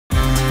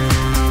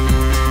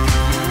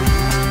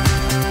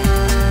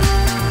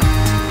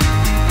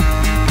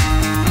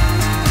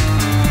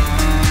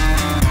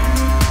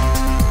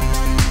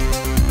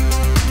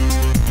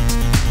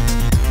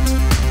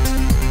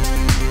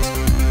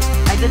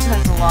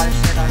lot of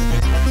shit on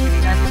Facebook too.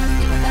 You guys want to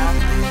see what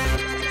Ashley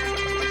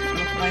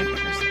looked like at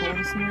her school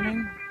this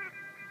morning?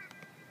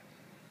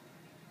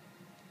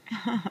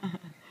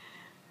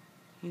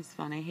 He's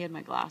funny. He had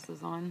my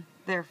glasses on.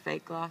 They're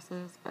fake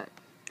glasses, but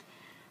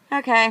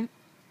okay.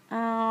 Oh,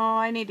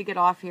 I need to get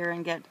off here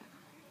and get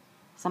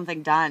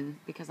something done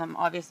because I'm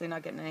obviously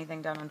not getting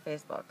anything done on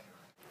Facebook.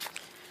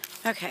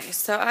 Okay,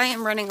 so I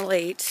am running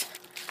late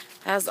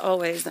as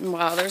always, and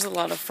wow, there's a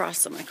lot of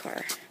frost in my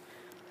car.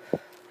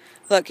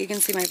 Look, you can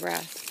see my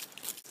breath.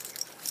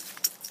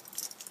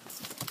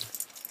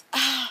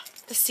 Ah,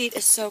 the seat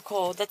is so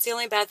cold. That's the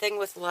only bad thing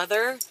with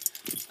leather.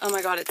 Oh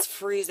my god, it's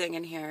freezing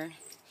in here.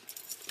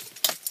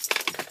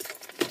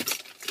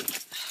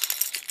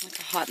 Like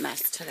a hot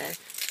mess today.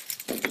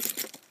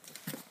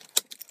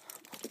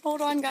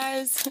 Hold on,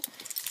 guys.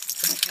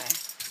 Okay.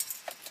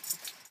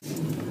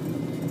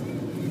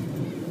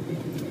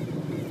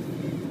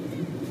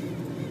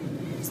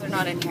 So they're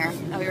not in here.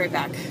 I'll be right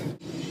back.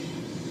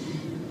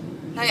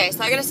 Okay,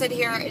 so I gotta sit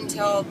here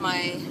until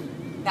my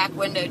back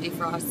window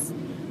defrosts.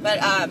 But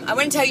I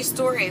want to tell you a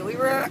story. We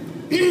were,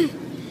 me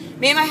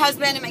and my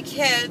husband and my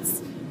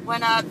kids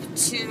went up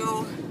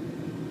to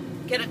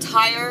get a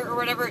tire or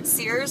whatever at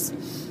Sears.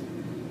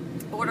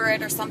 Order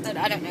it or something,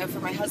 I don't know, for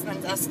my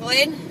husband's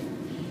Escalade.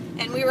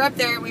 And we were up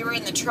there and we were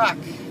in the truck.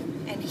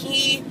 And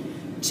he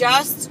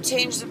just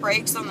changed the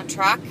brakes on the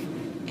truck.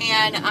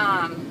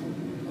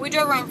 And we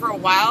drove around for a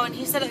while and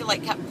he said it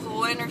like kept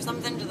pulling or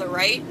something to the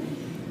right.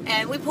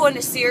 And we pull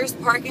into Sears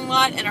parking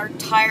lot and our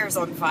tire's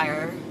on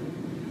fire.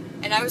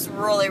 And I was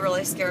really,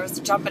 really scared. I was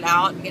jumping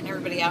out and getting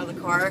everybody out of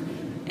the car.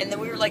 And then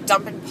we were like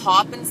dumping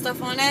pop and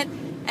stuff on it.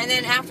 And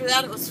then after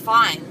that, it was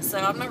fine. So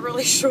I'm not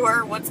really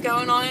sure what's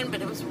going on,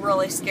 but it was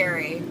really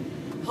scary.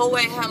 The whole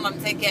way home, I'm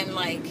thinking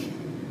like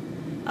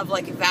of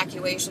like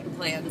evacuation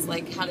plans,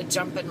 like how to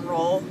jump and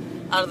roll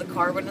out of the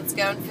car when it's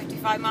going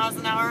 55 miles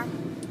an hour.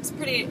 It's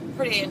pretty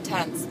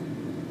intense.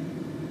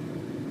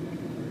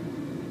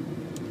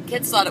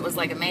 Kids thought it was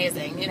like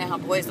amazing. You know how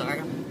boys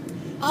are.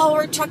 Oh,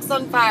 our truck's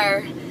on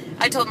fire.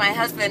 I told my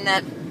husband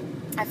that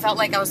I felt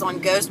like I was on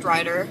Ghost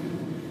Rider.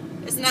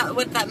 Isn't that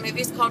what that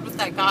movie's called with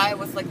that guy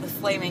with like the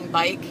flaming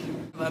bike?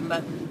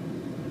 But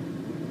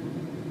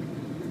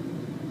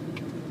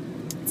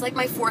it's like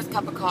my 4th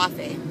cup of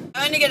coffee.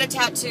 I'm going to get a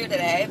tattoo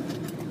today.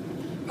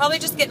 Probably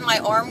just getting my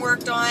arm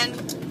worked on.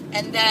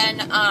 And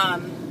then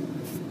I'm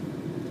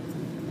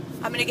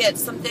going to get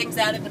some things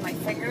added to my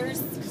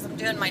fingers because I'm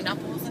doing my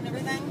knuckles and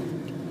everything.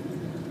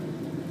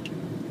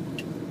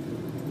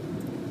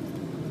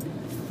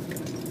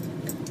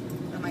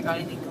 Oh my god,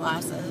 I need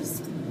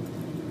glasses.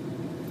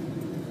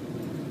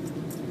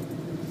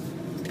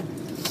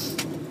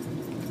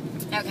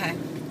 Okay,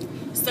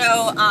 so,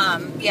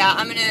 yeah,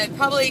 I'm going to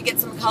probably get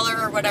some color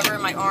or whatever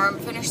in my arm,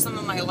 finish some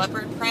of my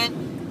leopard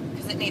print,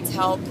 because it needs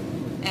help,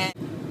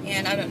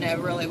 and I don't know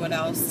really what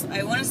else.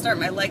 I want to start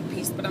my leg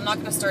piece, but I'm not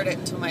going to start it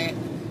until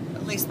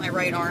at least my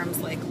right arm's,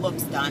 like,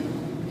 looks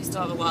done. I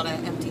still have a lot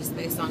of empty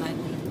space on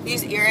it.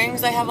 These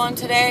earrings I have on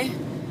today,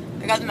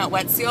 I got them at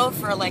Wet Seal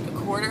for, like,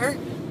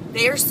 $1.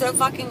 They are so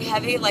fucking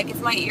heavy, like,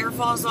 if my ear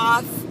falls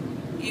off,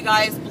 you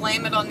guys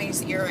blame it on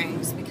these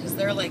earrings, because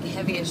they're like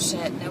heavy as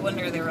shit. No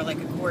wonder they were like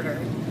 $1.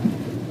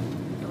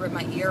 I ripped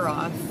my ear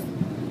off.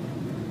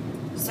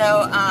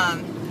 So,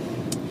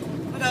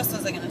 what else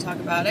was I going to talk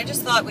about? I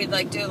just thought we'd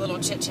like do a little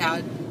chit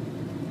chat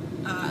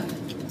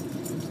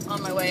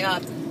on my way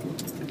up.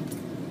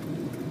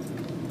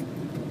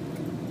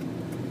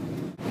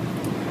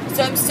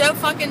 So I'm so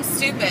fucking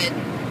stupid.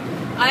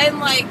 I'm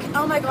like,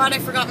 oh my god, I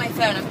forgot my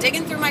phone. I'm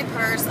digging through my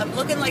purse. I'm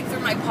looking like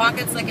through my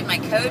pockets, like in my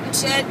coat and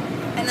shit.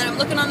 And then I'm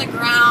looking on the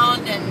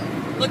ground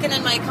and looking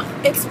in my...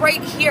 It's right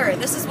here.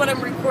 This is what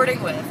I'm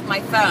recording with, my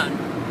phone.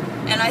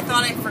 And I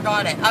thought I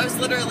forgot it. I was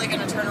literally going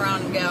to turn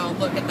around and go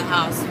look at the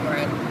house for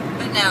it.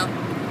 But no,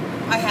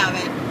 I have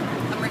it.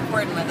 I'm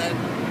recording with it.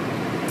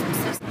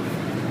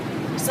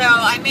 So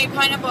I made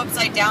pineapple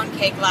upside down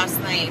cake last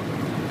night.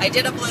 I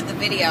did upload the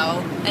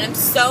video. And I'm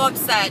so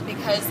upset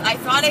because I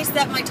thought I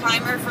set my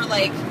timer for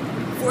like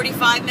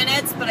 45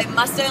 minutes. But I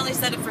must have only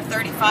set it for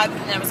 35 and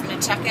then I was going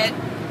to check it.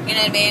 You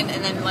know what I mean?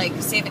 And then, like,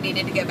 see if it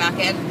needed to go back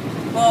in.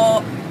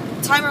 Well,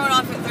 timer went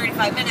off at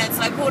 35 minutes,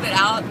 so I pulled it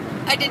out.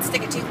 I did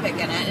stick a toothpick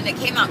in it, and it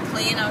came out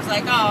clean. I was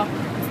like, oh,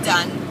 it's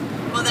done.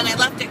 Well, then I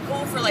left it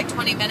cool for, like,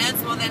 20 minutes.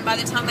 Well, then by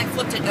the time I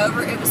flipped it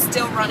over, it was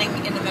still running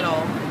in the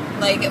middle.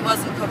 Like, it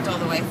wasn't cooked all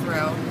the way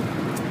through.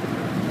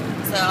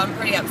 So I'm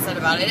pretty upset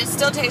about it. It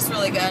still tastes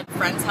really good.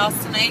 Friend's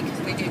house tonight,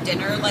 because we do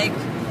dinner, like,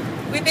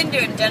 we've been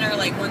doing dinner,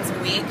 like, once a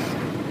week.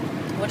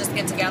 We'll just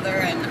get together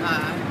and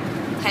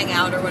hang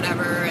out or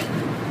whatever,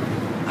 and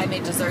I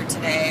made dessert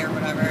today or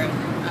whatever.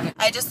 And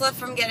I just left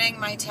from getting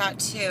my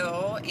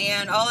tattoo,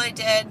 and all I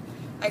did,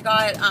 I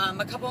got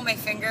a couple of my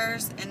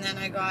fingers, and then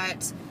I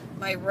got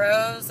my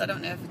rose. I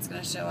don't know if it's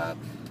going to show up.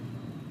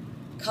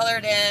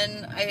 Colored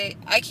in.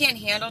 I can't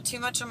handle too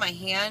much on my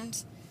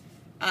hand.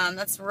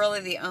 That's really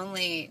the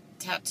only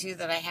tattoo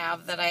that I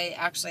have that I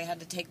actually had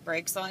to take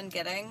breaks on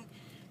getting,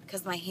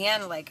 because my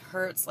hand like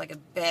hurts like a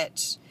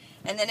bitch.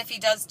 And then if he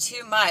does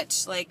too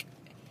much, like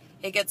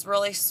it gets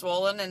really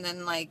swollen and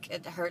then like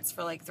it hurts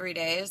for like 3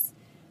 days,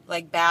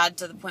 like bad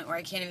to the point where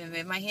I can't even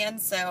move my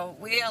hand. So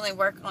we only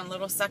work on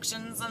little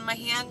sections on my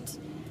hand.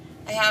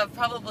 I have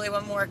probably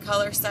one more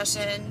color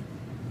session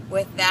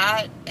with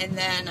that, and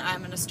then I'm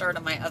going to start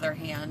on my other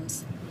hand.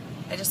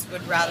 I just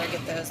would rather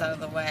get those out of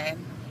the way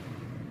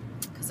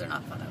because they're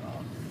not fun at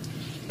all.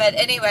 But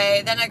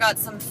anyway, then I got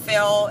some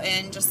fill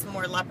and just some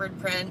more leopard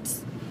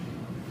print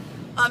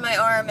on my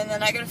arm, and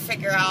then I gotta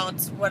figure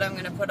out what I'm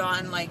gonna put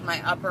on like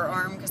my upper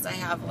arm, because I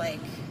have like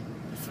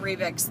 3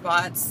 big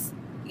spots,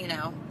 you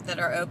know, that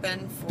are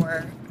open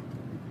for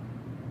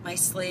my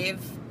sleeve.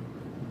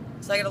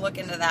 So I gotta look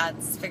into that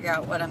and figure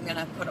out what I'm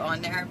gonna put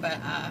on there. But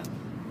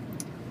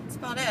that's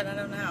about it. I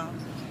don't know.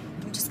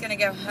 I'm just gonna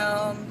go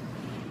home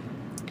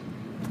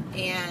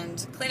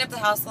and clean up the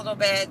house a little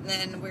bit, and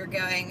then we're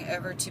going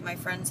over to my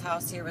friend's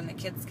house here when the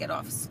kids get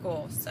off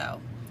school. So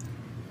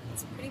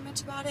that's pretty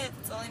much about it.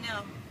 That's all I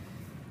know.